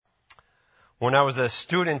When I was a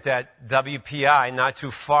student at WPI, not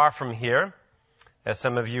too far from here, as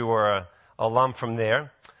some of you are alum from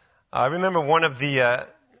there, I remember one of the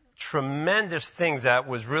tremendous things that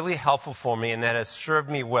was really helpful for me and that has served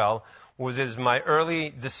me well was my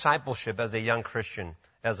early discipleship as a young Christian,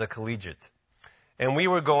 as a collegiate. And we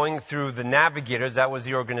were going through the Navigators. That was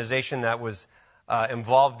the organization that was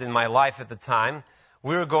involved in my life at the time.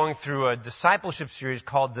 We were going through a discipleship series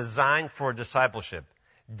called Design for Discipleship,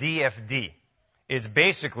 DFD. It's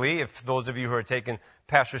basically, if those of you who are taking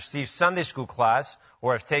Pastor Steve's Sunday school class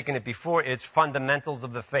or have taken it before, it's Fundamentals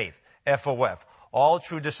of the Faith, FOF. All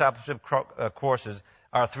true discipleship courses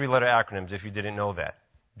are three-letter acronyms, if you didn't know that.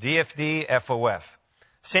 DFD, FOF.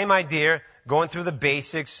 Same idea, going through the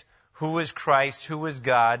basics, who is Christ, who is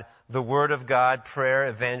God, the Word of God, prayer,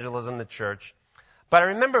 evangelism, the church. But I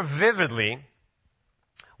remember vividly,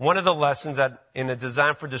 one of the lessons that in the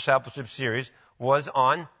Design for Discipleship series was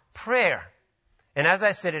on prayer. And as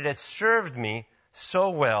I said, it has served me so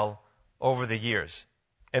well over the years.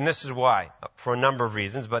 And this is why, for a number of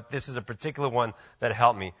reasons, but this is a particular one that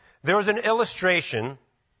helped me. There was an illustration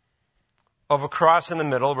of a cross in the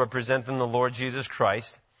middle representing the Lord Jesus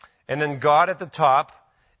Christ, and then God at the top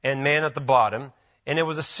and man at the bottom, and it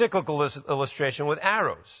was a cyclical illustration with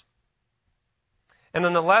arrows. And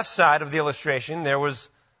on the left side of the illustration, there was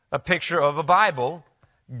a picture of a Bible,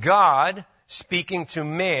 God speaking to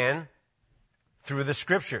man through the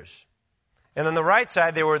Scriptures. And on the right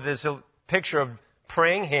side, there was this picture of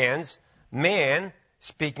praying hands, man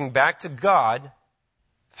speaking back to God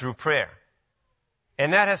through prayer.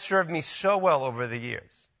 And that has served me so well over the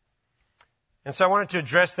years. And so I wanted to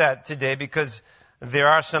address that today because there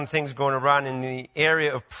are some things going around in the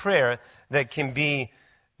area of prayer that can be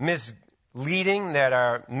misleading, that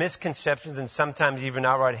are misconceptions and sometimes even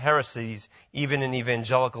outright heresies, even in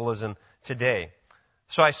evangelicalism today.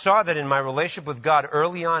 So I saw that in my relationship with God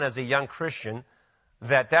early on as a young Christian,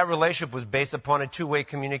 that relationship was based upon a two-way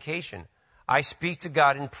communication. I speak to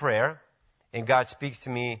God in prayer, and God speaks to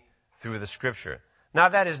me through the Scripture. Now,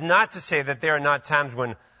 that is not to say that there are not times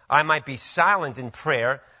when I might be silent in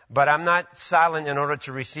prayer, but I'm not silent in order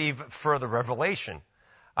to receive further revelation.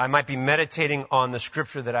 I might be meditating on the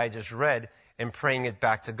Scripture that I just read and praying it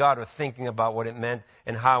back to God or thinking about what it meant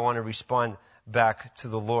and how I want to respond back to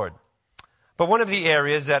the Lord. But one of the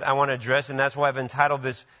areas that I want to address, and that's why I've entitled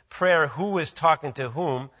this prayer, Who is Talking to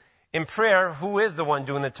Whom? In prayer, who is the one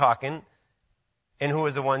doing the talking and who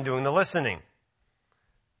is the one doing the listening?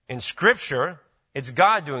 In Scripture, it's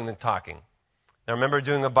God doing the talking. I remember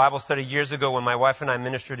doing a Bible study years ago when my wife and I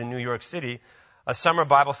ministered in New York City, a summer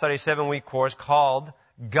Bible study 7-week course called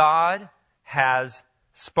God Has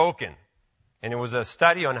Spoken. And it was a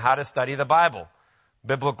study on how to study the Bible,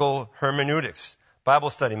 biblical hermeneutics,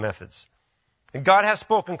 Bible study methods. And God has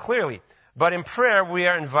spoken clearly, but in prayer we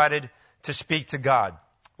are invited to speak to God.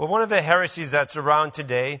 Well, one of the heresies that's around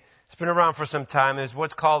today, it's been around for some time, is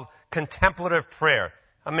what's called contemplative prayer.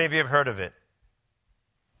 How many of you have heard of it?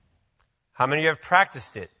 How many of you have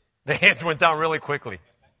practiced it? The hands went down really quickly.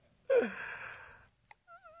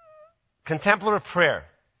 Contemplative prayer.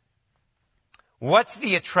 What's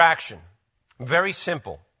the attraction? Very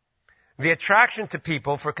simple. The attraction to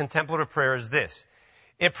people for contemplative prayer is this.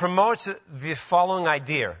 It promotes the following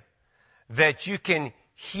idea, that you can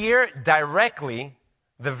hear directly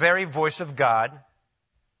the very voice of God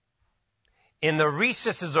in the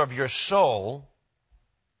recesses of your soul,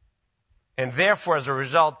 and therefore, as a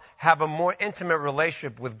result, have a more intimate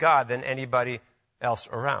relationship with God than anybody else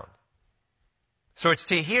around. So it's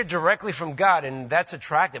to hear directly from God, and that's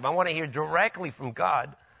attractive. I want to hear directly from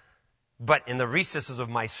God, but in the recesses of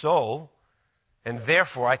my soul, and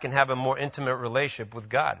therefore I can have a more intimate relationship with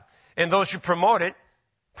God. And those who promote it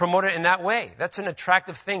in that way. That's an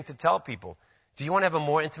attractive thing to tell people. Do you want to have a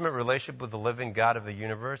more intimate relationship with the living God of the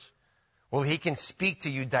universe? Well, He can speak to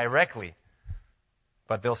you directly,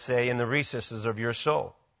 but they'll say in the recesses of your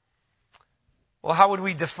soul. Well, how would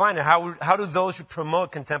we define it? How do those who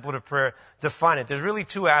promote contemplative prayer define it? There's really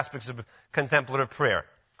two aspects of contemplative prayer.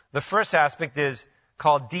 The first aspect is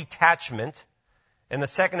called detachment, and the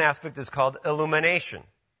second aspect is called illumination.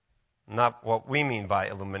 Not what we mean by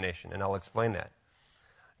illumination, and I'll explain that.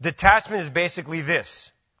 Detachment is basically this.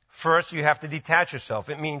 First, you have to detach yourself.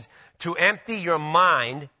 It means to empty your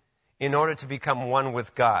mind in order to become one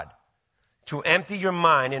with God. To empty your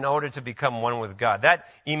mind in order to become one with God. That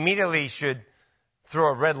immediately should throw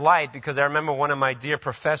a red light, because I remember one of my dear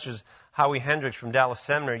professors, Howie Hendricks from Dallas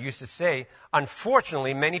Seminary, used to say,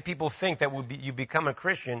 unfortunately, many people think that when you become a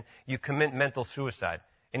Christian, you commit mental suicide.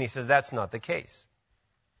 And he says that's not the case.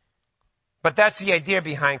 But that's the idea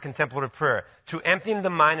behind contemplative prayer, to empty the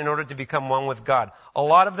mind in order to become one with God. A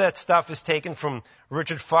lot of that stuff is taken from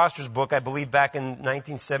Richard Foster's book, I believe back in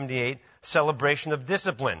 1978, Celebration of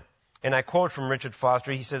Discipline. And I quote from Richard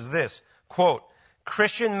Foster, he says this, quote,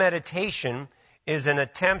 Christian meditation is an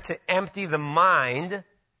attempt to empty the mind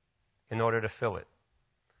in order to fill it.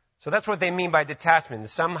 So that's what they mean by detachment,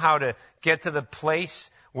 somehow to get to the place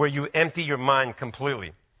where you empty your mind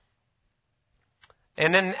completely.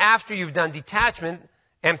 And then after you've done detachment,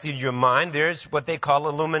 emptied your mind, there's what they call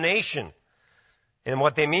illumination. And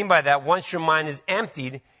what they mean by that, once your mind is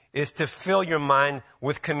emptied, is to fill your mind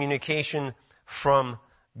with communication from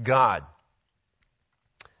God.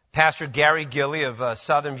 Pastor Gary Gilley of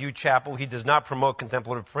Southern View Chapel, he does not promote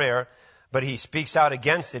contemplative prayer, but he speaks out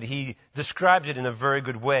against it. He describes it in a very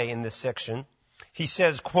good way in this section. He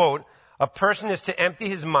says, quote, a person is to empty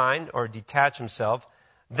his mind or detach himself,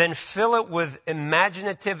 then fill it with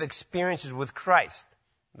imaginative experiences with Christ.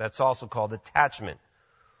 That's also called attachment,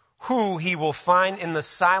 who he will find in the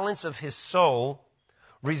silence of his soul,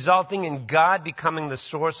 resulting in God becoming the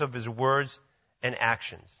source of his words and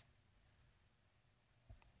actions.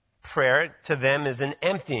 Prayer to them is an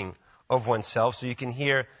emptying of oneself so you can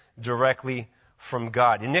hear directly from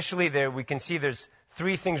God. Initially we can see there's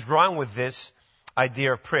three things wrong with this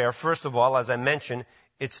idea of prayer. First of all, as I mentioned,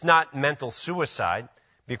 it's not mental suicide,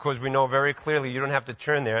 because we know very clearly, you don't have to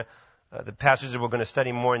turn there. The passages that we're going to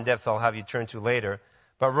study more in depth, I'll have you turn to later.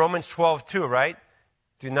 But Romans 12:2, right?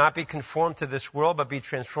 Do not be conformed to this world, but be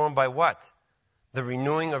transformed by what? The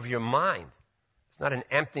renewing of your mind. It's not an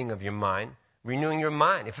emptying of your mind, renewing your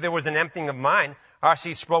mind. If there was an emptying of mind,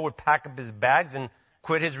 R.C. Sproul would pack up his bags and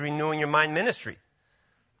quit his renewing your mind ministry.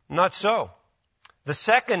 Not so. The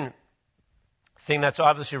second thing that's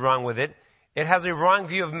obviously wrong with it, it has a wrong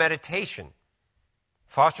view of meditation.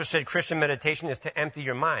 Foster said Christian meditation is to empty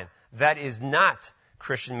your mind. That is not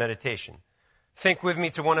Christian meditation. Think with me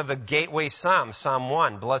to one of the gateway Psalms, Psalm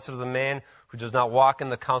 1. Blessed is the man who does not walk in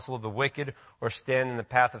the counsel of the wicked or stand in the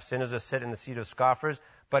path of sinners or sit in the seat of scoffers,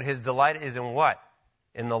 but his delight is in what?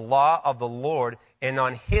 In the law of the Lord, and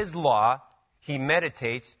on his law he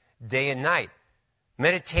meditates day and night.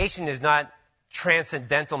 Meditation is not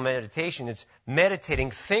transcendental meditation. It's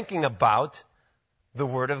meditating, thinking about the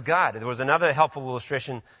Word of God. There was another helpful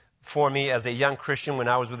illustration for me as a young Christian when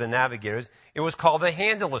I was with the Navigators. It was called the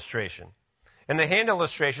hand illustration. In the hand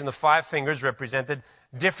illustration, the 5 fingers represented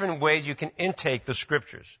different ways you can intake the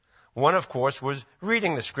Scriptures. One, of course, was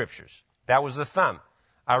reading the Scriptures. That was the thumb.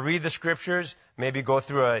 I read the Scriptures, maybe go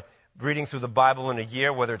through reading through the Bible in a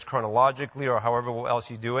year, whether it's chronologically or however else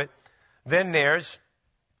you do it. Then there's,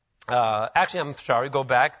 go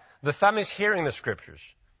back. The thumb is hearing the Scriptures.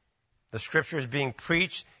 The Scripture is being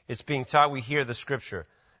preached, it's being taught, we hear the Scripture.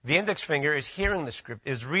 The index finger is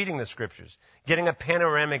is reading the Scriptures, getting a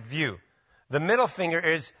panoramic view. The middle finger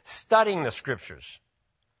is studying the Scriptures,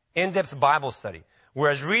 in-depth Bible study.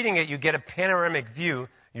 Whereas reading it, you get a panoramic view,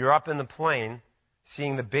 you're up in the plane,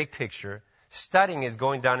 seeing the big picture. Studying is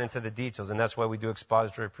going down into the details, and that's why we do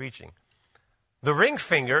expository preaching. The ring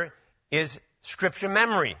finger is Scripture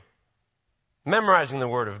memory, memorizing the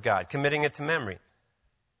Word of God, committing it to memory.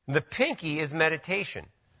 The pinky is meditation.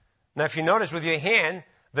 Now, if you notice with your hand,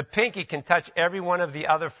 the pinky can touch every one of the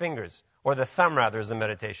other fingers, or the thumb rather is the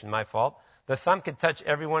meditation, my fault. The thumb can touch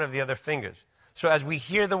every one of the other fingers. So as we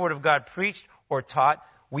hear the Word of God preached or taught,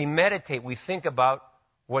 we meditate, we think about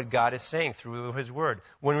what God is saying through His Word.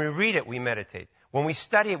 When we read it, we meditate. When we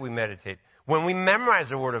study it, we meditate. When we memorize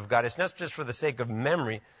the Word of God, it's not just for the sake of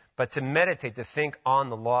memory, but to meditate, to think on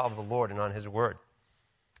the law of the Lord and on His Word.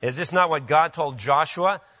 Is this not what God told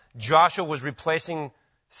Joshua? Joshua was replacing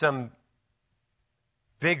some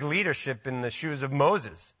big leadership in the shoes of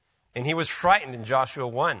Moses. And he was frightened in Joshua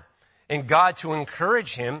 1. And God, to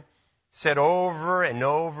encourage him, said over and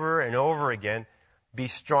over and over again, be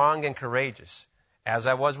strong and courageous. As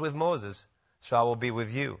I was with Moses, so I will be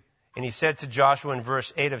with you. And he said to Joshua in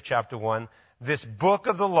verse 8 of chapter 1, this book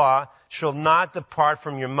of the law shall not depart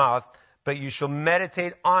from your mouth, but you shall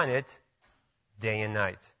meditate on it day and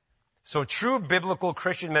night. So true biblical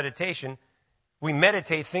Christian meditation, we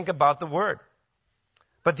meditate, think about the Word.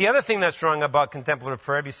 But the other thing that's wrong about contemplative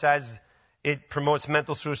prayer, besides it promotes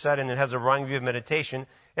mental suicide and it has a wrong view of meditation,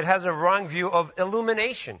 it has a wrong view of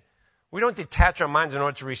illumination. We don't detach our minds in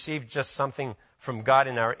order to receive just something from God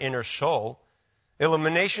in our inner soul.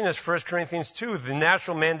 Illumination is 1 Corinthians 2. The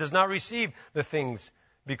natural man does not receive the things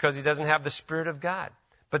because he doesn't have the Spirit of God.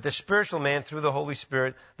 But the spiritual man, through the Holy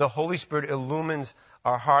Spirit illumines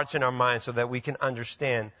our hearts and our minds so that we can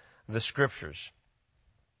understand the Scriptures.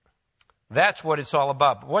 That's what it's all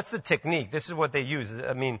about. But what's the technique? This is what they use.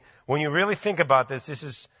 I mean, when you really think about this, this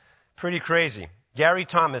is pretty crazy. Gary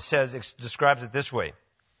Thomas describes it this way.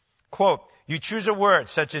 Quote, you choose a word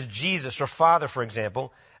such as Jesus or Father, for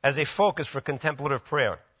example, as a focus for contemplative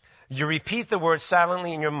prayer. You repeat the word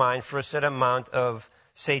silently in your mind for a set amount of,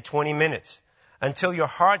 say, 20 minutes, until your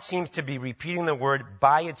heart seems to be repeating the word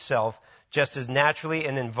by itself just as naturally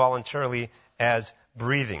and involuntarily as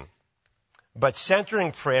breathing. But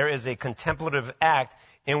centering prayer is a contemplative act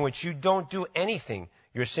in which you don't do anything.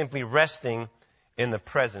 You're simply resting in the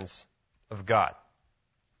presence of God.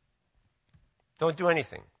 Don't do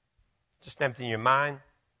anything. Just empty your mind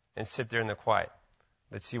and sit there in the quiet.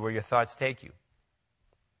 Let's see where your thoughts take you,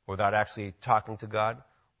 without actually talking to God,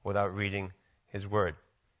 without reading His Word.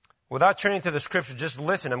 Without turning to the Scripture, just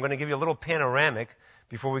listen. I'm going to give you a little panoramic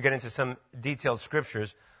before we get into some detailed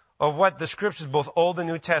Scriptures of what the Scriptures, both Old and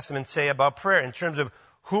New Testament, say about prayer in terms of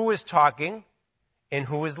who is talking and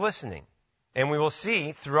who is listening. And we will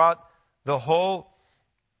see throughout the whole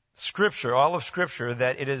Scripture, all of Scripture,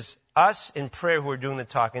 that it is us in prayer who are doing the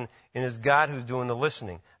talking and it is God who's doing the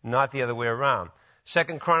listening, not the other way around.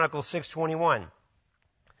 2 Chronicles 6:21.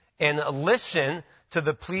 And listen to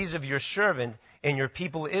the pleas of your servant and your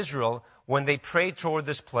people Israel when they pray toward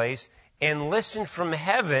this place, and listen from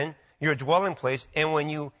heaven, your dwelling place, and when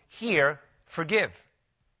you hear, forgive.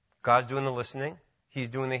 God's doing the listening. He's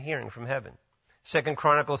doing the hearing from heaven. 2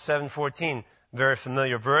 Chronicles 7:14, very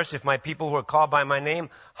familiar verse. If my people who are called by my name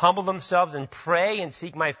humble themselves and pray and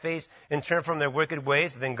seek my face and turn from their wicked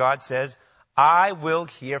ways, then God says, I will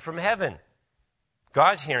hear from heaven.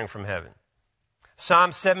 God's hearing from heaven.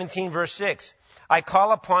 Psalm 17, verse 6. I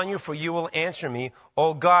call upon you, for you will answer me.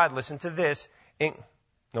 O God, listen to this.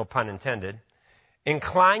 No pun intended.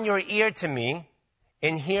 Incline your ear to me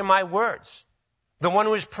and hear my words. The one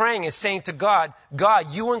who is praying is saying to God,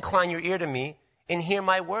 God, you incline your ear to me and hear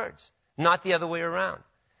my words, not the other way around.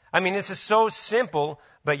 I mean, this is so simple,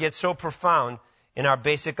 but yet so profound in our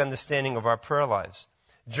basic understanding of our prayer lives.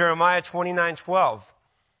 Jeremiah 29:12.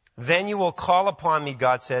 Then you will call upon me,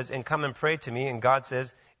 God says, and come and pray to me. And God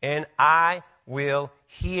says, and I will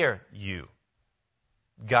hear you.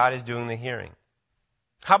 God is doing the hearing.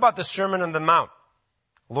 How about the Sermon on the Mount?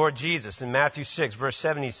 Lord Jesus, in Matthew 6, verse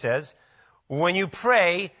 7, he says, when you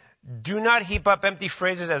pray, do not heap up empty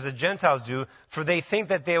phrases as the Gentiles do, for they think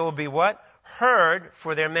that they will be what? Heard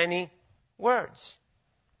for their many words.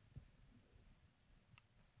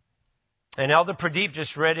 And Elder Pradeep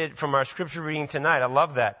just read it from our scripture reading tonight. I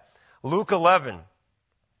love that. Luke 11.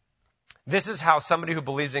 This is how somebody who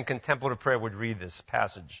believes in contemplative prayer would read this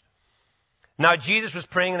passage. Now Jesus was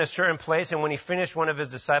praying in a certain place, and when he finished, one of his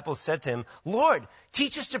disciples said to him, Lord,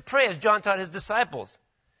 teach us to pray as John taught his disciples.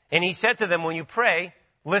 And he said to them, when you pray,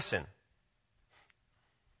 listen.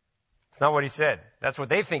 It's not what he said. That's what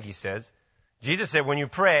they think he says. Jesus said, when you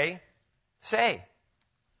pray, say.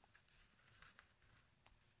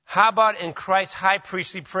 How about in Christ's high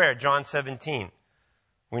priestly prayer, John 17?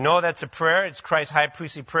 We know that's a prayer. It's Christ's high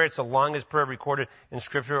priestly prayer. It's the longest prayer recorded in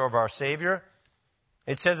Scripture of our Savior.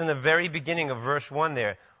 It says in the very beginning of verse 1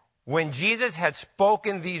 there, when Jesus had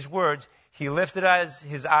spoken these words, he lifted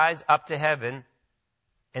his eyes up to heaven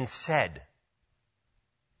and said,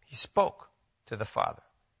 he spoke to the Father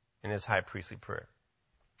in his high priestly prayer.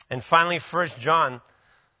 And finally, 1 John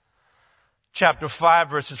chapter 5,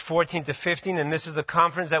 verses 14 to 15, and this is the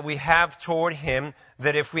confidence that we have toward him,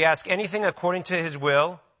 that if we ask anything according to his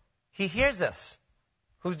will, he hears us.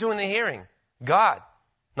 Who's doing the hearing? God,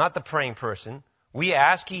 not the praying person. We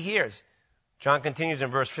ask, he hears. John continues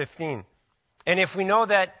in verse 15. And if we know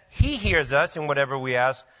that he hears us in whatever we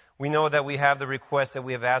ask, we know that we have the request that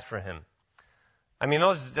we have asked for him. I mean,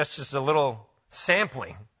 that's just a little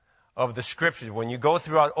sampling of the Scriptures. When you go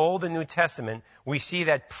throughout Old and New Testament, we see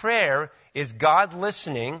that prayer is God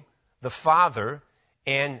listening, the Father,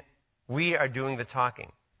 and we are doing the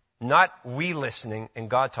talking. Not we listening and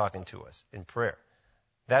God talking to us in prayer.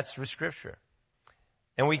 That's the Scripture.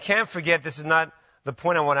 And we can't forget, this is not the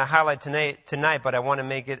point I want to highlight tonight, but I want to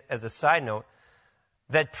make it as a side note,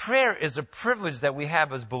 that prayer is a privilege that we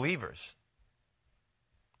have as believers.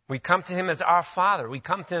 We come to him as our Father. We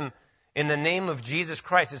come to him in the name of Jesus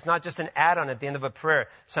Christ. It's not just an add-on at the end of a prayer,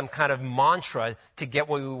 some kind of mantra to get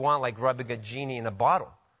what we want, like rubbing a genie in a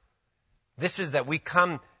bottle. This is that we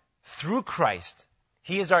come through Christ.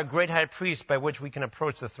 He is our great high priest by which we can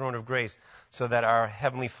approach the throne of grace so that our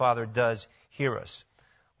Heavenly Father does hear us.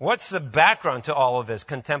 What's the background to all of this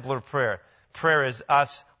contemplative prayer? Prayer is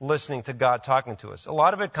us listening to God talking to us. A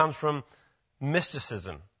lot of it comes from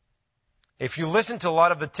mysticism. If you listen to a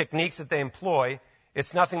lot of the techniques that they employ,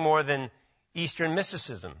 it's nothing more than Eastern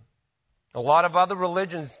mysticism. A lot of other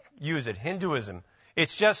religions use it. Hinduism.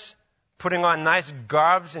 It's just putting on nice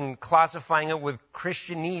garbs and classifying it with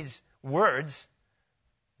Christianese words.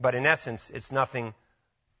 But in essence, it's nothing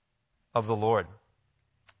of the Lord.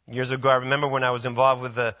 Years ago, I remember when I was involved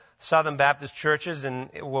with the Southern Baptist churches, and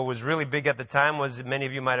what was really big at the time was, many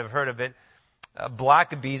of you might have heard of it,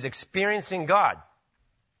 Blackaby's Experiencing God.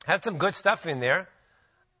 Had some good stuff in there,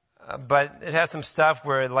 but it has some stuff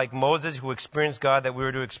where, like Moses, who experienced God, that we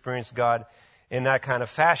were to experience God in that kind of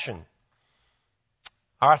fashion.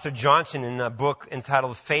 Arthur Johnson, in a book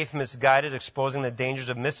entitled Faith Misguided, Exposing the Dangers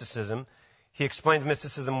of Mysticism, he explains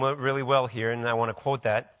mysticism really well here, and I want to quote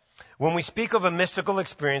that. When we speak of a mystical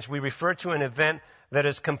experience, we refer to an event that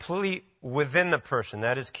is completely within the person.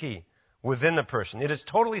 That is key. Within the person. It is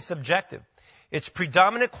totally subjective. Its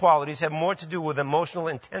predominant qualities have more to do with emotional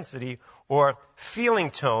intensity or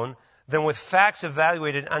feeling tone than with facts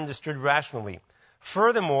evaluated and understood rationally.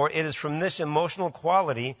 Furthermore, it is from this emotional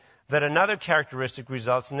quality that another characteristic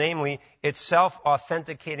results, namely its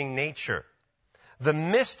self-authenticating nature. The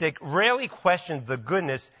mystic rarely questions the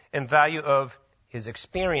goodness and value of his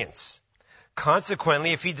experience.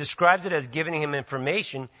 Consequently, if he describes it as giving him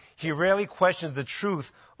information, he rarely questions the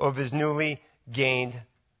truth of his newly gained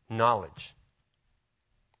knowledge.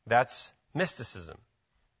 That's mysticism.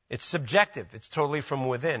 It's subjective. It's totally from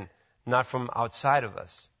within, not from outside of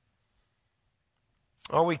us.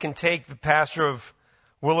 Or we can take the pastor of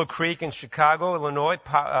Willow Creek in Chicago, Illinois,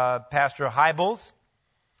 Pastor Hybels,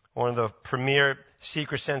 one of the premier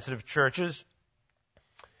seeker-sensitive churches.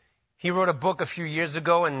 He wrote a book a few years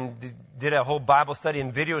ago and did a whole Bible study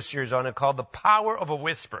and video series on it called The Power of a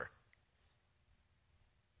Whisper.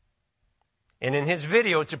 And in his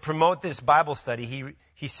video, to promote this Bible study,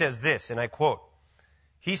 he says this, and I quote,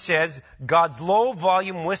 he says, God's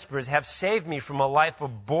low-volume whispers have saved me from a life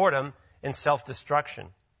of boredom and self-destruction.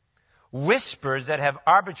 Whispers that have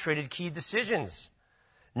arbitrated key decisions.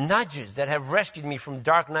 Nudges that have rescued me from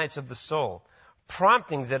dark nights of the soul.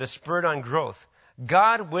 Promptings that have spurred on growth.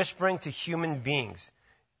 God whispering to human beings.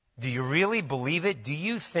 Do you really believe it? Do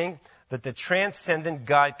you think that the transcendent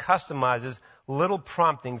God customizes little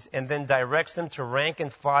promptings and then directs them to rank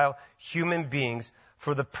and file human beings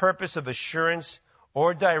for the purpose of assurance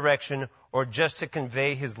or direction or just to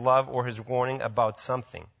convey his love or his warning about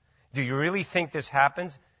something? Do you really think this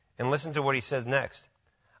happens? And listen to what he says next.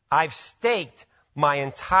 I've staked my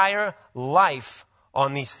entire life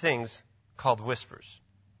on these things called whispers.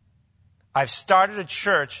 I've started a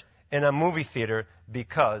church in a movie theater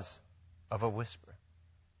because of a whisper.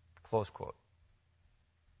 Close quote.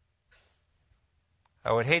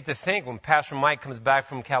 I would hate to think when Pastor Mike comes back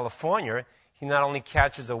from California, he not only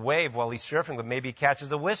catches a wave while he's surfing, but maybe he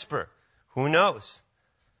catches a whisper. Who knows?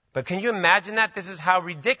 But can you imagine that? This is how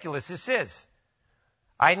ridiculous this is.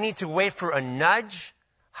 I need to wait for a nudge.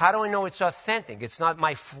 How do I know it's authentic? It's not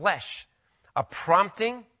my flesh. A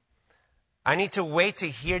prompting. I need to wait to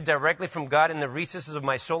hear directly from God in the recesses of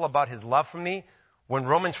my soul about his love for me. When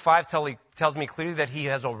Romans 5 tells me clearly that he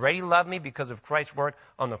has already loved me because of Christ's work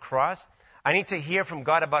on the cross. I need to hear from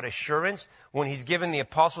God about assurance when he's given the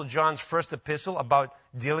Apostle John's first epistle about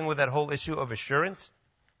dealing with that whole issue of assurance.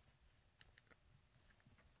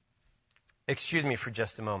 Excuse me for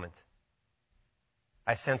just a moment.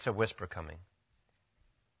 I sense a whisper coming.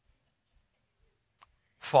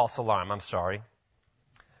 False alarm, I'm sorry.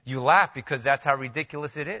 You laugh because that's how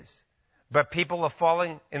ridiculous it is. But people are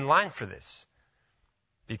falling in line for this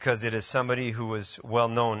because it is somebody who was well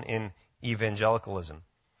known in evangelicalism.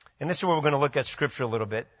 And this is where we're going to look at Scripture a little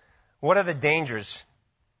bit. What are the dangers?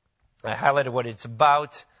 I highlighted what it's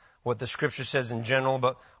about, what the Scripture says in general,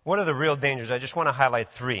 but what are the real dangers? I just want to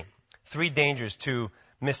highlight three. Three dangers to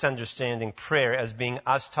misunderstanding prayer as being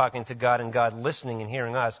us talking to God and God listening and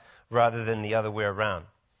hearing us rather than the other way around.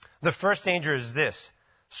 The first danger is this.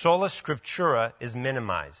 Sola Scriptura is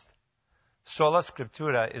minimized. Sola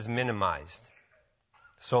Scriptura is minimized.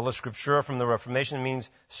 Sola Scriptura from the Reformation means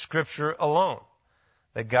Scripture alone.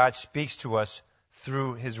 That God speaks to us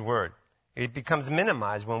through His Word. It becomes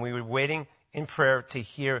minimized when we were waiting in prayer to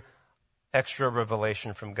hear extra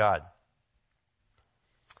revelation from God.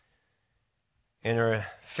 In her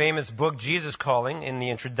famous book, Jesus Calling, in the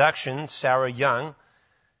introduction, Sarah Young,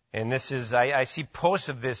 and this is, I see posts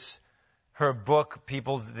of this, her book,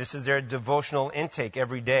 this is their devotional intake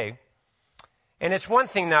every day. And it's one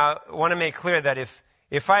thing now, I want to make clear that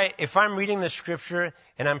if I'm reading the Scripture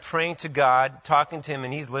and I'm praying to God, talking to Him,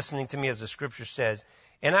 and He's listening to me as the Scripture says,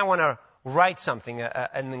 and I want to write something,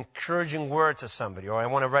 an encouraging word to somebody, or I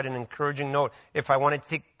want to write an encouraging note, if I want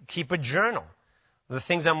to keep a journal, the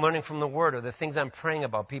things I'm learning from the Word, or the things I'm praying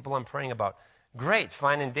about, people I'm praying about, Great,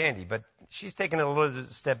 fine and dandy. But she's taken it a little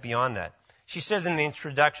step beyond that. She says in the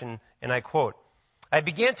introduction, and I quote, "I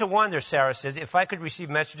began to wonder," Sarah says, "if I could receive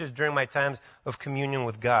messages during my times of communion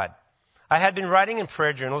with God. I had been writing in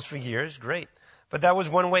prayer journals for years, great, but that was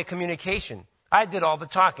one-way communication. I did all the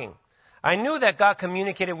talking. I knew that God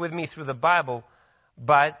communicated with me through the Bible,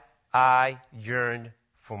 but I yearned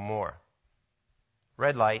for more."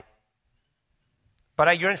 Red light. But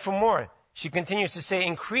I yearned for more. She continues to say,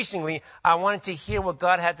 increasingly, I wanted to hear what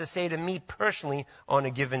God had to say to me personally on a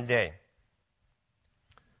given day.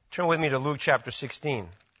 Turn with me to Luke chapter 16.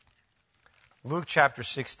 Luke chapter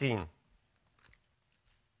 16.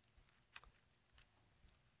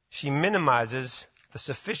 She minimizes the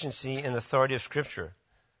sufficiency and authority of Scripture.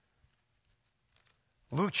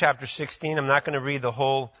 Luke chapter 16, I'm not going to read the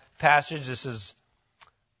whole passage. This is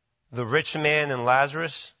the rich man and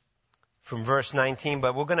Lazarus from verse 19,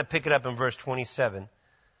 but we're going to pick it up in verse 27.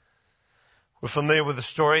 We're familiar with the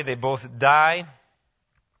story. They both die,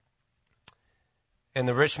 and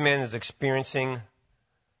the rich man is experiencing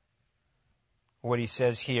what he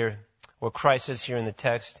says here, what Christ says here in the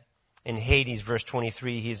text. In Hades, verse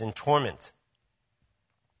 23, he's in torment.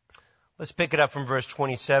 Let's pick it up from verse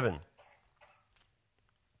 27.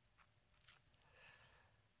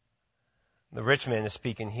 The rich man is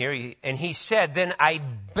speaking here, and he said, "Then I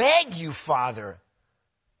beg you, Father,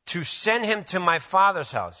 to send him to my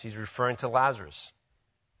father's house." He's referring to Lazarus.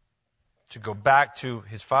 To go back to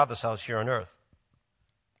his father's house here on earth.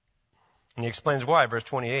 And he explains why, verse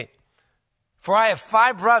 28. "For I have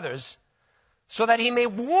 5 brothers, so that he may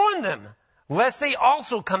warn them, lest they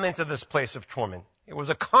also come into this place of torment." It was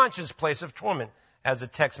a conscious place of torment, as the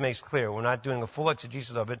text makes clear. We're not doing a full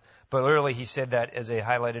exegesis of it, but earlier he said that as they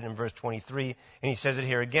highlighted in verse 23, and he says it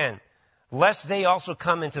here again. Lest they also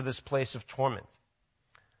come into this place of torment.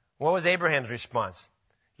 What was Abraham's response?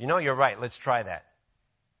 "You know, you're right, let's try that."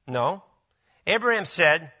 No. Abraham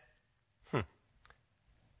said,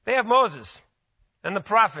 they have Moses and the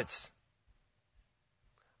prophets.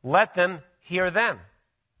 Let them hear them.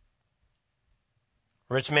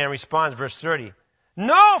 Rich man responds, verse 30.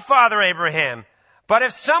 "No, Father Abraham, but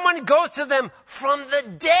if someone goes to them from the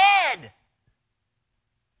dead,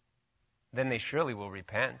 then they surely will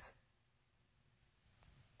repent."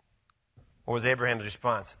 What was Abraham's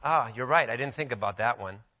response? You're right, I didn't think about that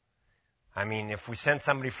one. I mean, if we send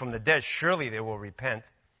somebody from the dead, surely they will repent.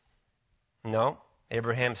 No,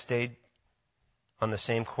 Abraham stayed on the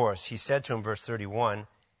same course. He said to him, verse 31,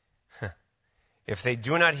 if they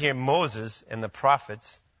do not hear Moses and the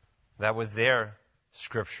prophets, that was their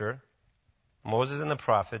scripture, Moses and the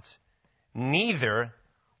prophets, neither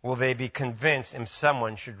will they be convinced if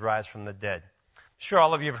someone should rise from the dead. Sure,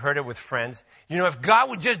 all of you have heard it with friends. You know, if God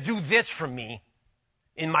would just do this for me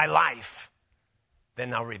in my life,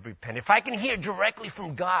 then I'll repent. If I can hear directly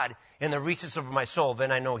from God in the recesses of my soul,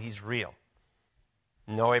 then I know He's real.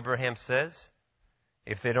 No, Abraham says,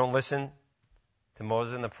 if they don't listen to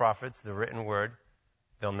Moses and the prophets, the written word,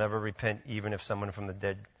 they'll never repent, even if someone from the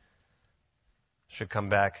dead should come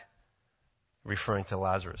back, referring to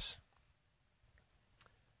Lazarus.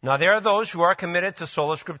 Now, there are those who are committed to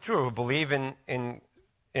sola scriptura, who believe in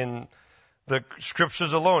the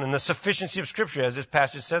scriptures alone, in the sufficiency of Scripture, as this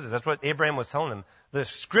passage says. That's what Abraham was telling them. The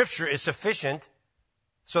Scripture is sufficient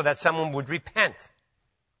so that someone would repent.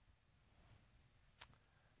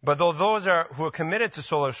 But though those who are committed to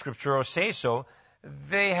sola scriptura say so,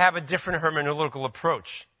 they have a different hermeneutical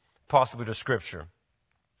approach, possibly to Scripture.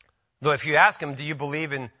 Though if you ask them, do you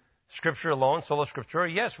believe in Scripture alone, sola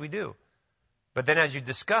scriptura? Yes, we do. But then as you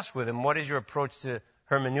discuss with them, what is your approach to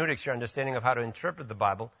hermeneutics, your understanding of how to interpret the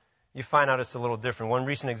Bible, you find out it's a little different. One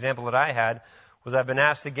recent example that I had was I've been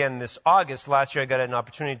asked again this August. Last year I got an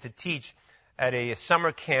opportunity to teach at a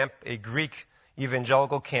summer camp, a Greek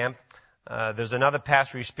evangelical camp. There's another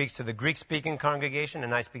pastor who speaks to the Greek-speaking congregation,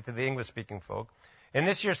 and I speak to the English-speaking folk. And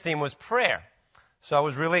this year's theme was prayer. So I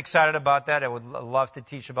was really excited about that. I would love to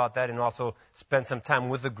teach about that and also spend some time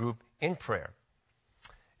with the group in prayer.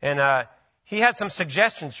 And he had some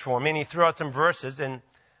suggestions for me, and he threw out some verses. And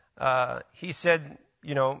he said,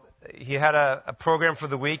 you know, he had a program for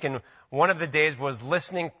the week, and one of the days was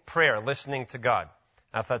listening prayer, listening to God.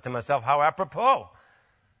 I thought to myself, how apropos.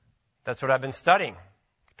 That's what I've been studying.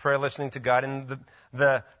 Prayer, listening to God. And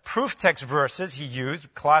the proof text verses he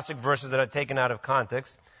used, classic verses that are taken out of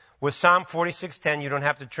context, was Psalm 46:10. You don't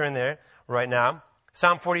have to turn there right now.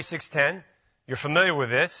 Psalm 46:10. You're familiar with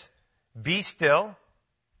this. Be still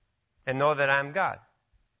and know that I am God.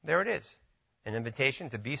 There it is. An invitation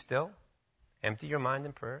to be still, empty your mind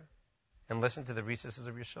in prayer, and listen to the recesses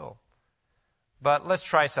of your soul. But let's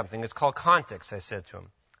try something. It's called context, I said to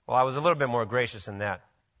him. Well, I was a little bit more gracious than that.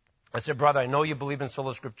 I said, brother, I know you believe in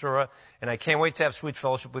sola scriptura, and I can't wait to have sweet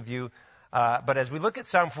fellowship with you. But as we look at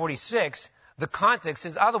Psalm 46, the context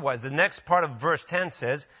is otherwise. The next part of verse 10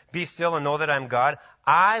 says, be still and know that I am God.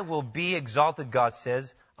 I will be exalted, God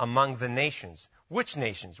says, among the nations. Which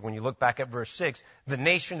nations? When you look back at verse 6, the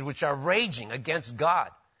nations which are raging against God.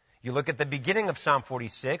 You look at the beginning of Psalm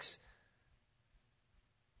 46,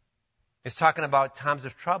 it's talking about times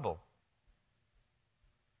of trouble.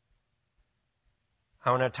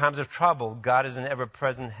 How in our times of trouble, God is an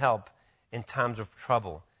ever-present help in times of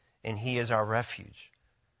trouble, and He is our refuge.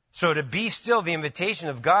 So to be still, the invitation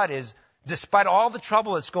of God is, despite all the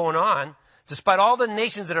trouble that's going on, despite all the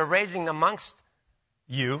nations that are raging amongst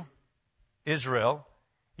you, Israel,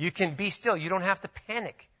 you can be still. You don't have to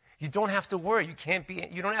panic. You don't have to worry.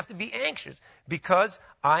 You don't have to be anxious, because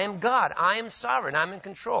I am God. I am sovereign. I'm in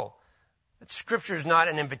control. Scripture is not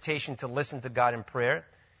an invitation to listen to God in prayer.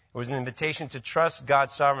 It was an invitation to trust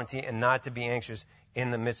God's sovereignty and not to be anxious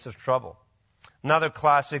in the midst of trouble. Another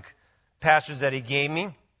classic passage that he gave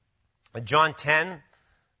me, John 10.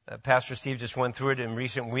 Pastor Steve just went through it in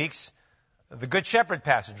recent weeks. The Good Shepherd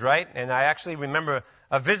passage, right? And I actually remember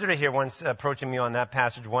a visitor here once approaching me on that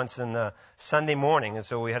passage once in the Sunday morning. And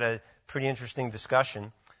so we had a pretty interesting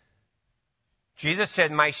discussion. Jesus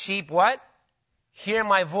said, my sheep, what? Hear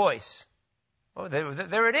my voice. Oh,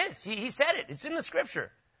 there it is. He said it. It's in the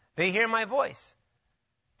Scripture. They hear my voice.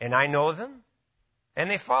 And I know them.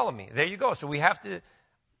 And they follow me. There you go. So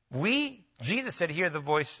Jesus said, hear the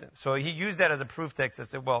voice. So he used that as a proof text. I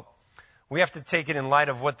said, well, we have to take it in light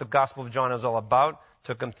of what the Gospel of John is all about.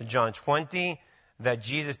 Took him to John 20, that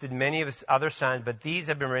Jesus did many of his other signs, but these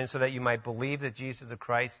have been written so that you might believe that Jesus is the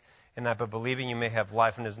Christ, and that by believing you may have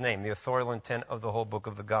life in his name. The authorial intent of the whole book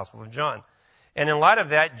of the Gospel of John. And in light of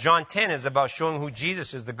that, John 10 is about showing who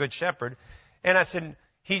Jesus is, the Good Shepherd. And I said,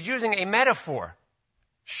 he's using a metaphor.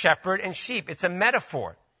 Shepherd and sheep. It's a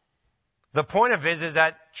metaphor. The point of it is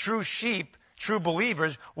that true sheep, true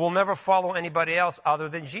believers, will never follow anybody else other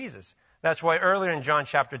than Jesus. That's why earlier in John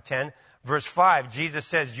chapter 10, verse 5, Jesus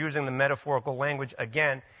says, using the metaphorical language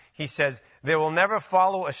again, he says, they will never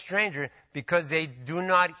follow a stranger because they do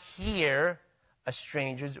not hear a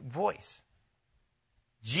stranger's voice.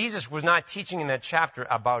 Jesus was not teaching in that chapter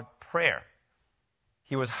about prayer.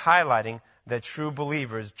 He was highlighting that true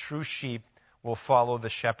believers, true sheep, will follow the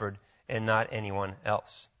shepherd and not anyone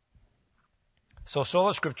else. So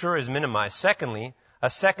sola scriptura is minimized. Secondly,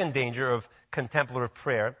 a second danger of contemplative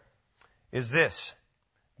prayer is this.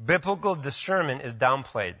 Biblical discernment is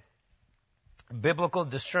downplayed. Biblical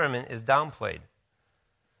discernment is downplayed.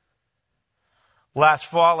 Last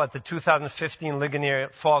fall at the 2015 Ligonier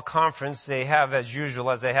Fall Conference, they have, as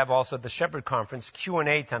usual, as they have also at the Shepherd Conference,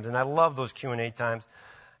 Q&A times. And I love those Q&A times.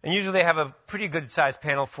 And usually they have a pretty good-sized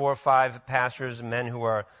panel, 4 or 5 pastors and men who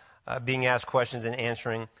are being asked questions and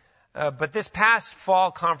answering. But this past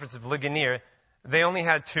fall conference of Ligonier, they only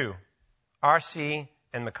had 2, R.C.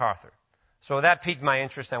 and MacArthur. So that piqued my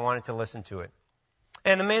interest. I wanted to listen to it.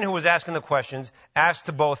 And the man who was asking the questions asked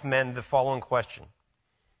to both men the following question.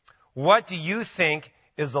 What do you think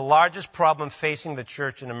is the largest problem facing the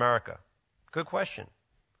church in America? Good question.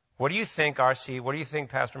 What do you think, R.C., what do you think,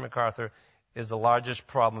 Pastor MacArthur, is the largest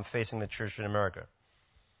problem facing the church in America?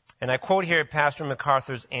 And I quote here Pastor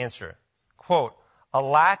MacArthur's answer. Quote, a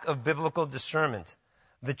lack of biblical discernment.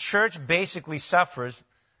 The church basically suffers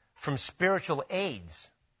from spiritual AIDS.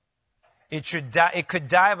 It could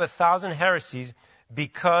die of 1,000 heresies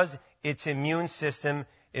because its immune system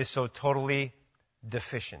is so totally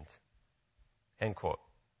deficient. End quote.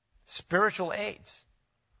 Spiritual AIDS.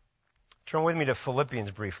 Turn with me to Philippians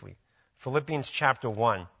briefly. Philippians chapter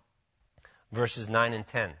 1, verses 9 and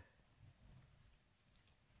 10.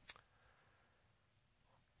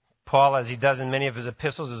 Paul, as he does in many of his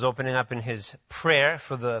epistles, is opening up in his prayer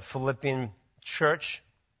for the Philippian church,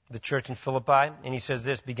 the church in Philippi. And he says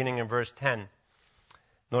this, beginning in verse 10.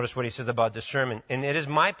 Notice what he says about discernment. And it is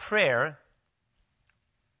my prayer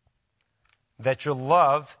that your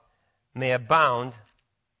love may abound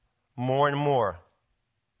more and more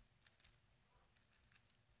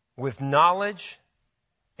with knowledge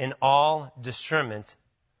and all discernment.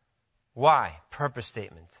 Why? Purpose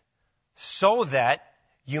statement. So that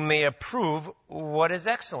you may approve what is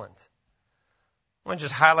excellent. I want to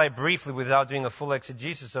just highlight briefly, without doing a full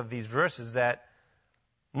exegesis of these verses, that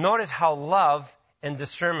notice how love and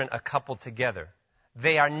discernment are coupled together.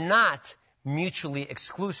 They are not mutually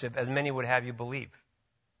exclusive, as many would have you believe.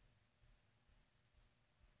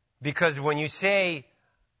 Because when you say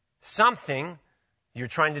something, you're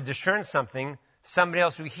trying to discern something, somebody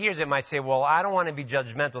else who hears it might say, well, I don't want to be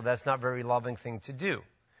judgmental. That's not a very loving thing to do.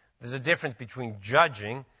 There's a difference between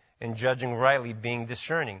judging and judging rightly, being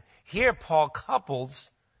discerning. Here, Paul couples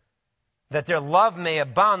that their love may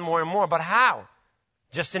abound more and more. But how?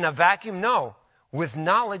 Just in a vacuum? No. With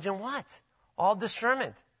knowledge and what? All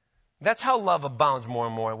discernment. That's how love abounds more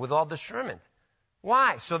and more, with all discernment.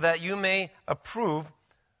 Why? So that you may approve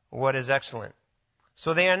what is excellent.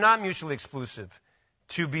 So they are not mutually exclusive.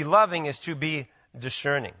 To be loving is to be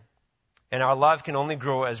discerning. And our love can only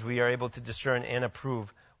grow as we are able to discern and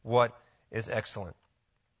approve what is excellent.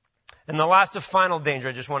 And the last and final danger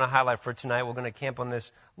I just want to highlight for tonight, we're going to camp on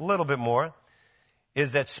this a little bit more,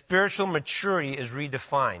 is that spiritual maturity is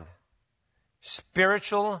redefined.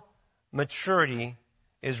 Spiritual maturity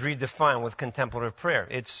is redefined with contemplative prayer.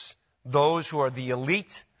 It's those who are the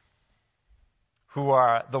elite, who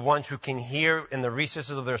are the ones who can hear in the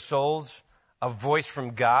recesses of their souls a voice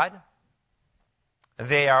from God.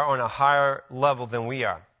 They are on a higher level than we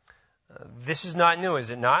are. This is not new, is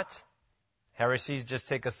it not? Heresies just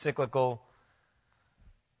take a cyclical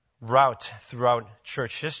route throughout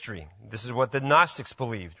church history. This is what the Gnostics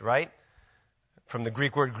believed, right? From the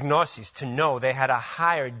Greek word gnosis, to know. They had a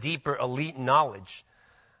higher, deeper, elite knowledge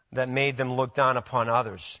that made them look down upon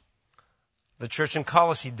others. The church in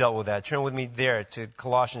Colossae dealt with that. Turn with me there to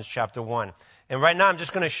Colossians chapter 1. And right now I'm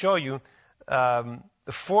just going to show you the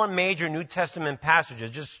 4 major New Testament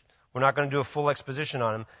passages. We're not going to do a full exposition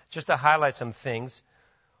on them, just to highlight some things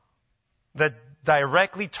that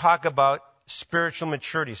directly talk about spiritual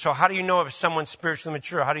maturity. So how do you know if someone's spiritually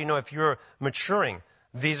mature? How do you know if you're maturing?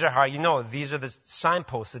 These are how you know. These are the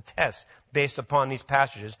signposts, the tests based upon these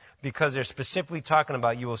passages, because they're specifically talking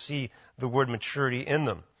about, you will see the word maturity in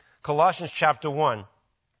them. Colossians chapter 1,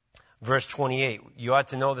 verse 28. You ought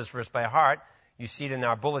to know this verse by heart. You see it in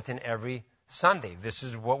our bulletin every Sunday. This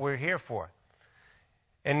is what we're here for.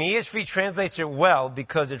 And the ESV translates it well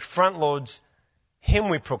because it front loads him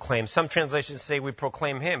we proclaim. Some translations say we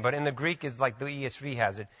proclaim him, but in the Greek is like the ESV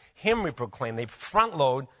has it. Him we proclaim. They front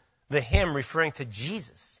load the him referring to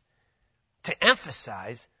Jesus to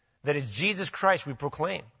emphasize that it's Jesus Christ we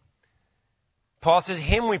proclaim. Paul says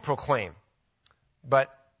him we proclaim.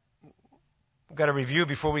 But we've got to review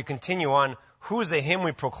before we continue on who is the him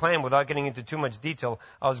we proclaim without getting into too much detail.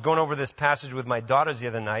 I was going over this passage with my daughters the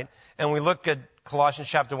other night, and we looked at Colossians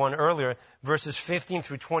chapter 1 earlier, verses 15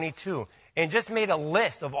 through 22, and just made a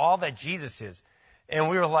list of all that Jesus is. And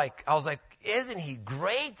I was like, isn't he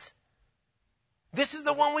great? This is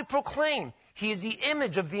the one we proclaim. He is the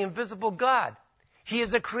image of the invisible God. He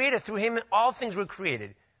is a creator. Through him, all things were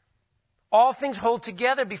created. All things hold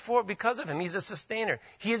together because of him. He's a sustainer.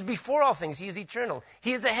 He is before all things. He is eternal.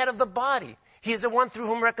 He is the head of the body. He is the one through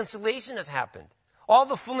whom reconciliation has happened. All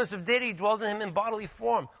the fullness of deity dwells in him in bodily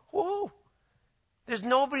form. Woo! There's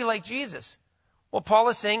nobody like Jesus. Well, Paul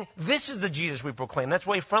is saying, this is the Jesus we proclaim. That's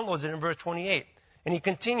why he front loads it in verse 28. And he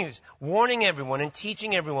continues, warning everyone and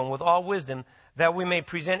teaching everyone with all wisdom, that we may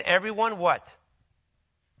present everyone what?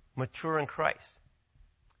 Mature in Christ.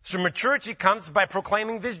 So maturity comes by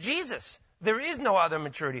proclaiming this Jesus. There is no other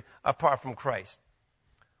maturity apart from Christ.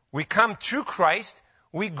 We come to Christ.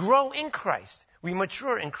 We grow in Christ. We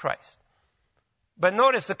mature in Christ. But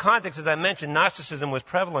notice the context, as I mentioned, Gnosticism was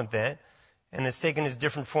prevalent then, and it's taken its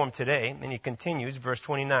different form today. And he continues, verse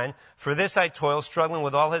 29, for this I toil, struggling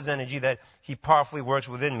with all his energy that he powerfully works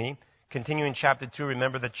within me. Continuing chapter 2,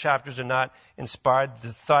 remember the chapters are not inspired. The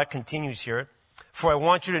thought continues here. For I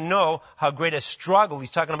want you to know how great a struggle, he's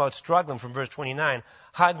talking about struggling from verse 29,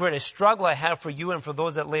 how great a struggle I have for you and for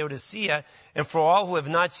those at Laodicea, and for all who have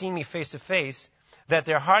not seen me face to face, that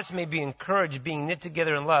their hearts may be encouraged, being knit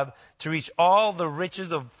together in love, to reach all the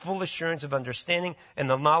riches of full assurance of understanding and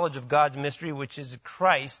the knowledge of God's mystery, which is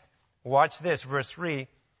Christ. Watch this, verse 3.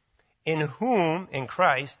 In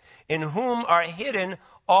Christ, in whom are hidden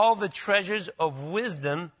all the treasures of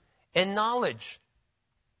wisdom and knowledge.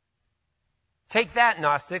 Take that,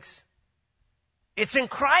 Gnostics. It's in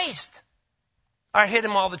Christ are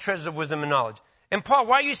hidden all the treasures of wisdom and knowledge. And Paul,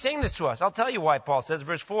 why are you saying this to us? I'll tell you why. Paul says,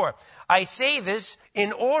 verse 4, I say this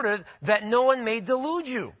in order that no one may delude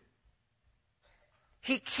you.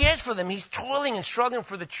 He cares for them. He's toiling and struggling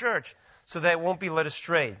for the church so that it won't be led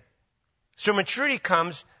astray. So maturity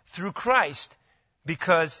comes through Christ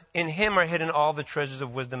because in him are hidden all the treasures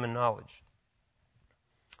of wisdom and knowledge.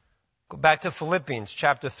 Go back to Philippians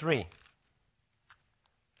chapter 3.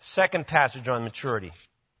 Second passage on maturity.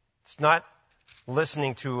 It's not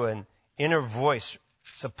listening to an inner voice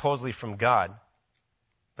supposedly from God,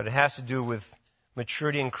 but it has to do with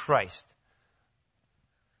maturity in Christ.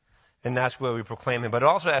 And that's where we proclaim him. But it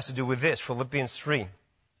also has to do with this, Philippians 3.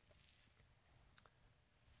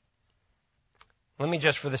 Let me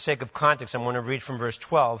just, for the sake of context, I'm going to read from verse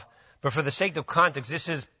 12. But for the sake of context, this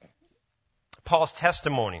is Paul's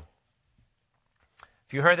testimony.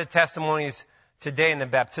 If you heard the testimonies today in the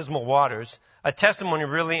baptismal waters, a testimony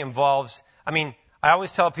really involves, I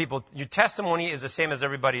always tell people, your testimony is the same as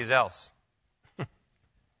everybody else.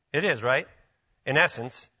 It is, right? In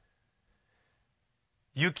essence,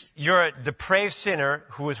 you're a depraved sinner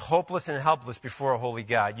who is hopeless and helpless before a holy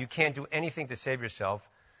God. You can't do anything to save yourself.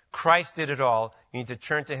 Christ did it all. You need to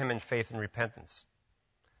turn to him in faith and repentance.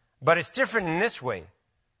 But it's different in this way.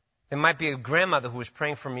 It might be a grandmother who was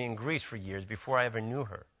praying for me in Greece for years before I ever knew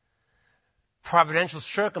her. Providential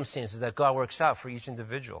circumstances that God works out for each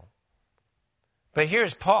individual. But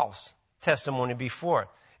here's Paul's testimony before.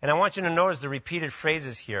 And I want you to notice the repeated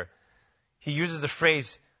phrases here. He uses the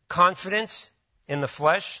phrase confidence in the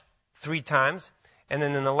flesh 3 times. And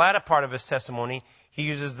then in the latter part of his testimony, he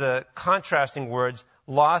uses the contrasting words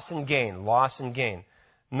loss and gain, loss and gain.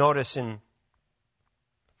 Notice in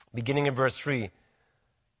beginning in verse 3,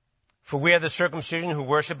 for we are the circumcision who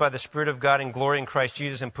worship by the Spirit of God and glory in Christ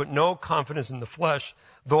Jesus and put no confidence in the flesh,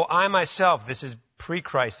 though I myself, this is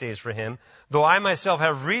pre-Christ days for him, though I myself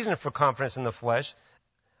have reason for confidence in the flesh.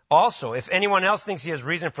 Also, if anyone else thinks he has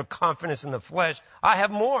reason for confidence in the flesh, I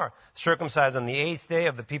have more. Circumcised on the 8th day,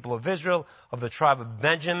 of the people of Israel, of the tribe of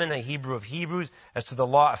Benjamin, a Hebrew of Hebrews, as to the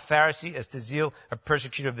law, a Pharisee, as to zeal, a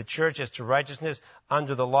persecutor of the church, as to righteousness,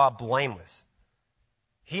 under the law, blameless.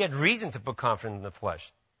 He had reason to put confidence in the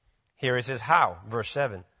flesh. Here he says, how? Verse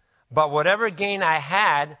 7. But whatever gain I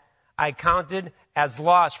had, I counted as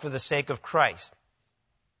loss for the sake of Christ.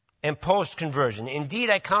 And post-conversion, indeed,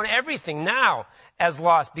 I count everything now as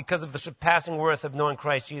loss because of the surpassing worth of knowing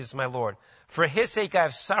Christ Jesus my Lord. For his sake I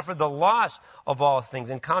have suffered the loss of all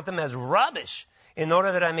things and count them as rubbish in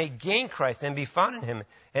order that I may gain Christ and be found in him,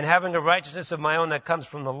 and having a righteousness of my own that comes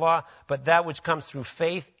from the law, but that which comes through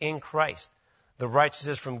faith in Christ, the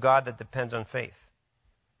righteousness from God that depends on faith.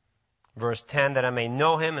 Verse 10, that I may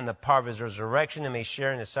know him and the power of his resurrection and may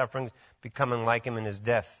share in his sufferings, becoming like him in his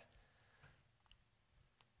death.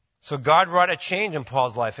 So God wrought a change in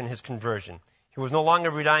Paul's life in his conversion. He was no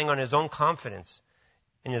longer relying on his own confidence,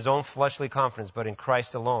 in his own fleshly confidence, but in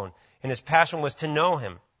Christ alone. And his passion was to know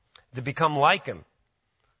him, to become like him.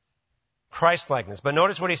 Christ-likeness. But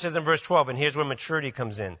notice what he says in verse 12, and here's where maturity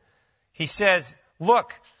comes in. He says,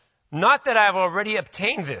 look, not that I have already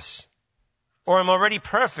obtained this, or am already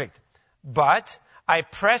perfect, but I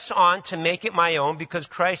press on to make it my own because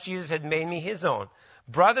Christ Jesus had made me his own.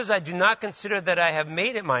 Brothers, I do not consider that I have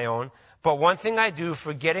made it my own, but one thing I do,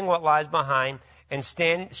 forgetting what lies behind and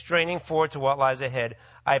straining forward to what lies ahead,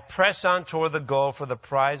 I press on toward the goal for the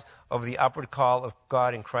prize of the upward call of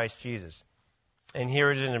God in Christ Jesus. And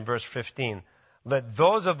here it is in verse 15. Let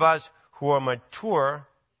those of us who are mature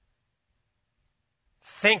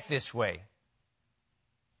think this way.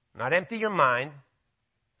 Not empty your mind,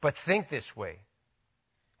 but think this way.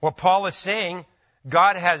 What Paul is saying,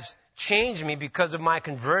 God has changed me because of my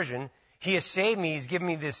conversion. He has saved me. He's given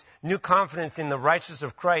me this new confidence in the righteousness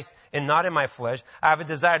of Christ and not in my flesh. I have a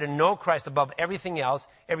desire to know Christ above everything else.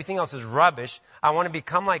 Everything else is rubbish. I want to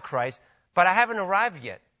become like Christ, but I haven't arrived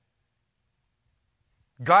yet.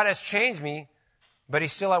 God has changed me, but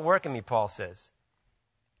he's still at work in me, Paul says.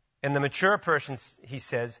 And the mature person, he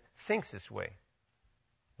says, thinks this way.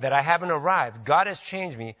 That I haven't arrived. God has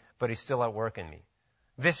changed me, but he's still at work in me.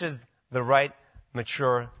 This is the right,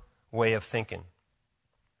 mature way of thinking.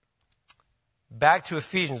 Back to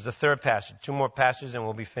Ephesians, the third passage. 2 more passages and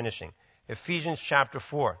we'll be finishing. Ephesians chapter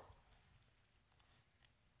 4.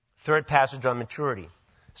 Third passage on maturity.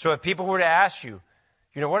 So if people were to ask you,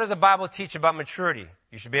 what does the Bible teach about maturity?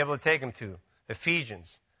 You should be able to take them to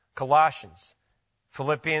Ephesians, Colossians,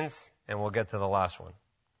 Philippians, and we'll get to the last one.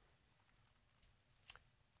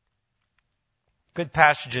 Good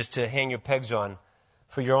passages to hang your pegs on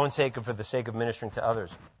for your own sake and for the sake of ministering to others.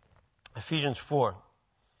 Ephesians 4:11.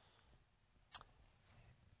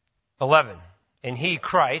 And he,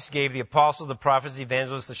 Christ, gave the apostles, the prophets, the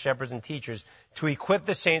evangelists, the shepherds, and teachers to equip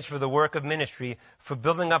the saints for the work of ministry, for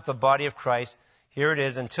building up the body of Christ. Here it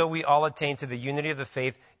is, until we all attain to the unity of the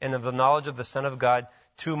faith and of the knowledge of the Son of God,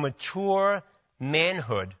 to mature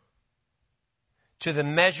manhood, to the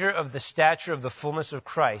measure of the stature of the fullness of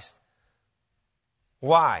Christ.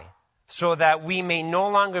 Why? So that we may no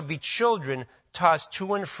longer be children tossed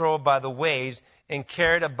to and fro by the waves and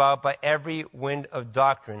carried about by every wind of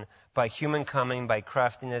doctrine, by human cunning, by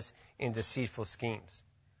craftiness in deceitful schemes.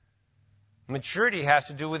 Maturity has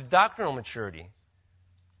to do with doctrinal maturity.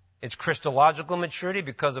 It's Christological maturity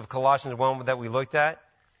because of Colossians 1 that we looked at.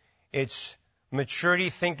 It's maturity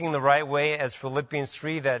thinking the right way as Philippians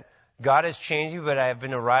 3 that God has changed me, but I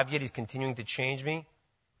haven't arrived yet. He's continuing to change me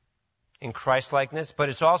in Christ-likeness. But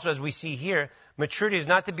it's also, as we see here, maturity is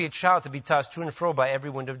not to be a child to be tossed to and fro by every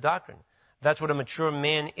wind of doctrine. That's what a mature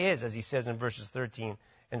man is, as he says in verses 13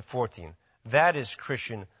 and 14. That is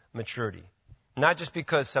Christian maturity. Not just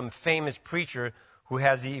because some famous preacher who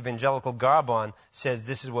has the evangelical garb on says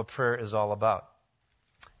this is what prayer is all about.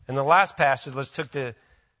 In the last passage, let's take to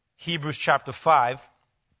Hebrews chapter 5.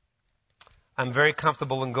 I'm very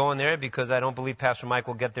comfortable in going there because I don't believe Pastor Mike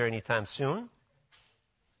will get there anytime soon.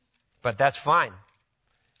 But that's fine.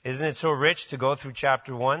 Isn't it so rich to go through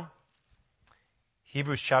chapter 1?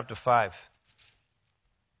 Hebrews chapter 5.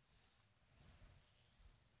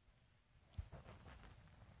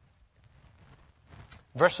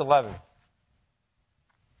 Verse 11.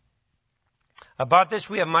 About this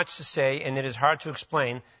we have much to say, and it is hard to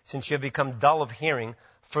explain, since you have become dull of hearing.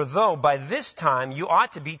 For though by this time you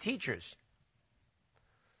ought to be teachers.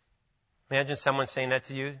 Imagine someone saying that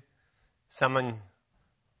to you. Someone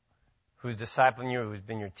who's discipling you, who's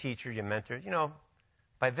been your teacher, your mentor. You know,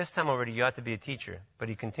 by this time already you ought to be a teacher. But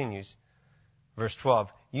he continues. Verse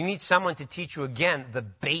 12. You need someone to teach you again the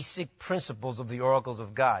basic principles of the oracles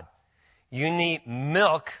of God. You need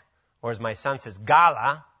milk, or as my son says,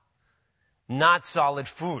 gala, not solid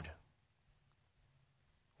food.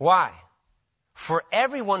 Why? For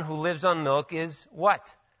everyone who lives on milk is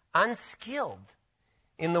what? Unskilled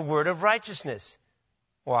in the word of righteousness.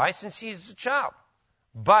 Why? Since he's a child.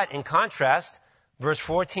 But in contrast, verse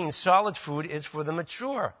 14, solid food is for the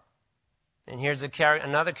mature. And here's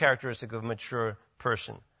another characteristic of a mature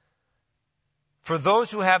person. For those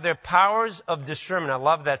who have their powers of discernment, I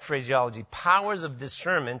love that phraseology, powers of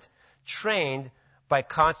discernment trained by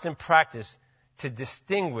constant practice to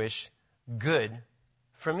distinguish good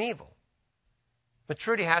from evil.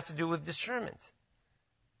 Maturity has to do with discernment.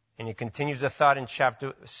 And he continues the thought in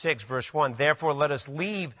chapter 6, verse 1. Therefore, let us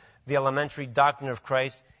leave the elementary doctrine of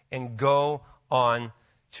Christ and go on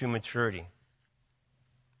to maturity.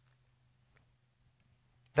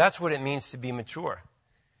 That's what it means to be mature.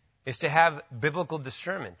 Is to have biblical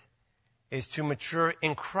discernment, is to mature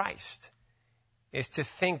in Christ, is to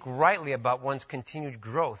think rightly about one's continued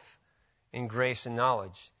growth in grace and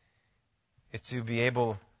knowledge, is to be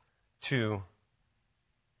able to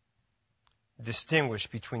distinguish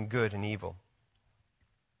between good and evil.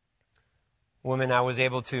 Woman I was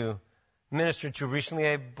able to minister to recently,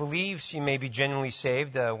 I believe she may be genuinely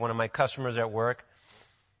saved, one of my customers at work,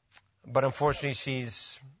 but unfortunately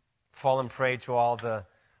she's fallen prey to all the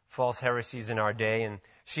false heresies in our day, and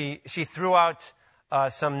she threw out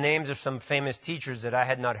some names of some famous teachers that I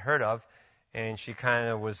had not heard of, and she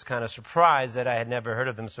was surprised that I had never heard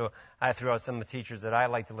of them, so I threw out some of the teachers that I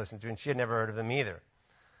like to listen to, and she had never heard of them either.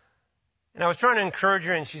 And I was trying to encourage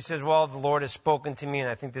her, and she says, well, the Lord has spoken to me, and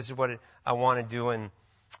I think this is what I want to do, and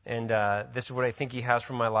this is what I think He has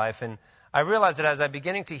for my life. And I realized that as I'm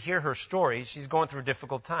beginning to hear her story, she's going through a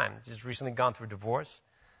difficult time. She's recently gone through divorce,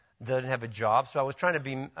 doesn't have a job, so I was trying to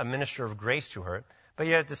be a minister of grace to her, but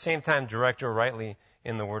yet at the same time direct her rightly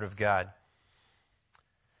in the Word of God.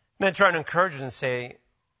 And then trying to encourage her and say,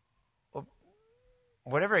 well,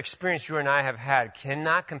 whatever experience you and I have had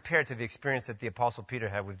cannot compare to the experience that the Apostle Peter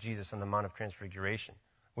had with Jesus on the Mount of Transfiguration.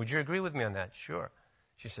 Would you agree with me on that? Sure.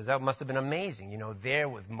 She says, that must have been amazing, there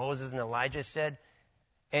with Moses and Elijah said.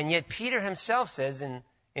 And yet Peter himself says in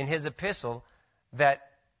his epistle that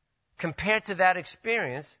compared to that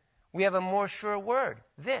experience, we have a more sure word.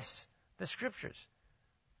 The Scriptures.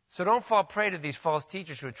 So don't fall prey to these false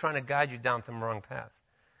teachers who are trying to guide you down the wrong path.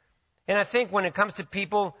 And I think when it comes to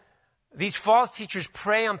people, these false teachers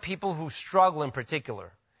prey on people who struggle in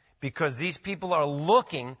particular, because these people are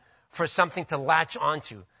looking for something to latch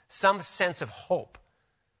onto, some sense of hope.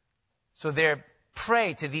 So they're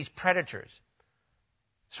prey to these predators.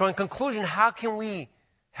 So in conclusion, how can we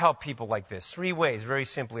help people like this? 3 ways, very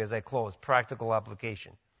simply as I close, practical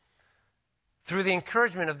application. Through the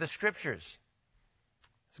encouragement of the Scriptures.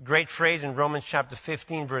 It's a great phrase in Romans chapter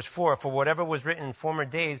 15, verse 4. For whatever was written in former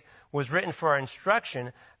days was written for our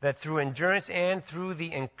instruction, that through endurance and through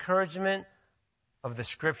the encouragement of the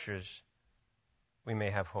Scriptures, we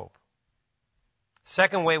may have hope.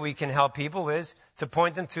 Second way we can help people is to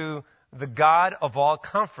point them to the God of all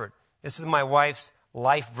comfort. This is my wife's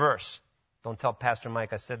life verse. Don't tell Pastor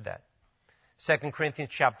Mike I said that. 2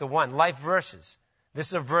 Corinthians chapter 1, life verses. This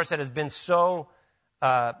is a verse that has been so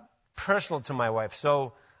personal to my wife,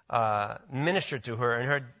 so ministered to her in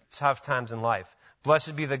her tough times in life.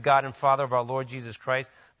 Blessed be the God and Father of our Lord Jesus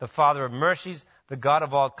Christ, the Father of mercies, the God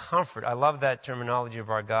of all comfort. I love that terminology of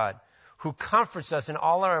our God, who comforts us in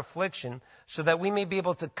all our affliction, so that we may be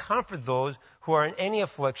able to comfort those who are in any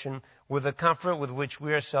affliction with the comfort with which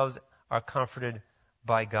we ourselves are comforted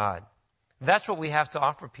by God. That's what we have to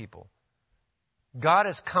offer people. God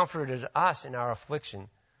has comforted us in our affliction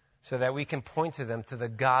so that we can point to them to the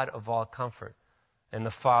God of all comfort and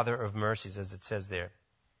the Father of mercies, as it says there.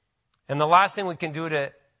 And the last thing we can do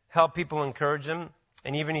to help people, encourage them,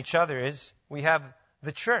 and even each other, is we have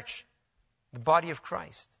the church, the body of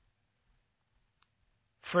Christ.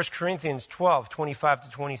 1 Corinthians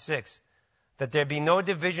 12:25-26, that there be no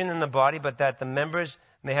division in the body, but that the members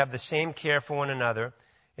may have the same care for one another.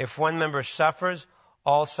 If one member suffers,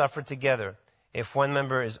 all suffer together. If one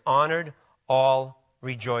member is honored, all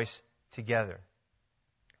rejoice together.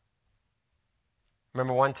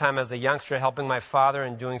 Remember one time as a youngster helping my father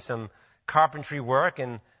and doing some carpentry work,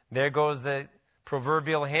 and there goes the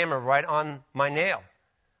proverbial hammer right on my nail.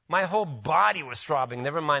 My whole body was throbbing,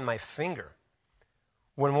 never mind my finger.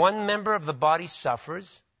 When one member of the body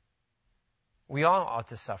suffers, we all ought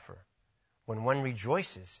to suffer. When one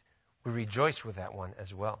rejoices, we rejoice with that one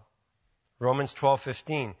as well. Romans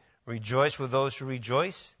 12:15, rejoice with those who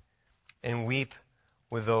rejoice and weep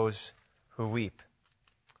with those who weep.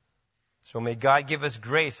 So may God give us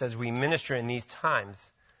grace as we minister in these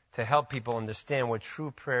times to help people understand what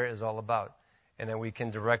true prayer is all about, and that we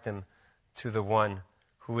can direct them to the one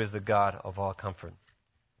who is the God of all comfort.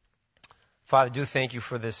 Father, do thank you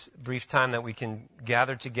for this brief time that we can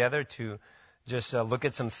gather together to just look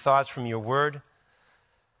at some thoughts from your word.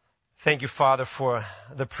 Thank you, Father, for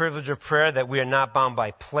the privilege of prayer, that we are not bound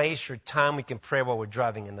by place or time. We can pray while we're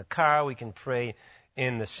driving in the car. We can pray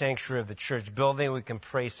in the sanctuary of the church building. We can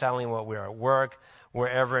pray silently while we're at work,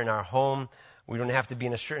 wherever in our home. We don't have to be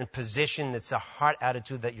in a certain position. It's a heart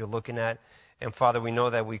attitude that you're looking at. And Father, we know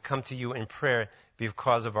that we come to you in prayer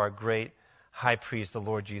because of our great high priest, the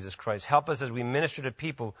Lord Jesus Christ. Help us as we minister to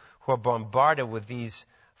people who are bombarded with these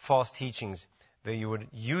false teachings, that you would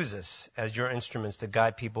use us as your instruments to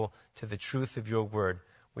guide people to the truth of your word.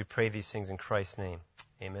 We pray these things in Christ's name.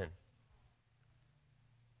 Amen.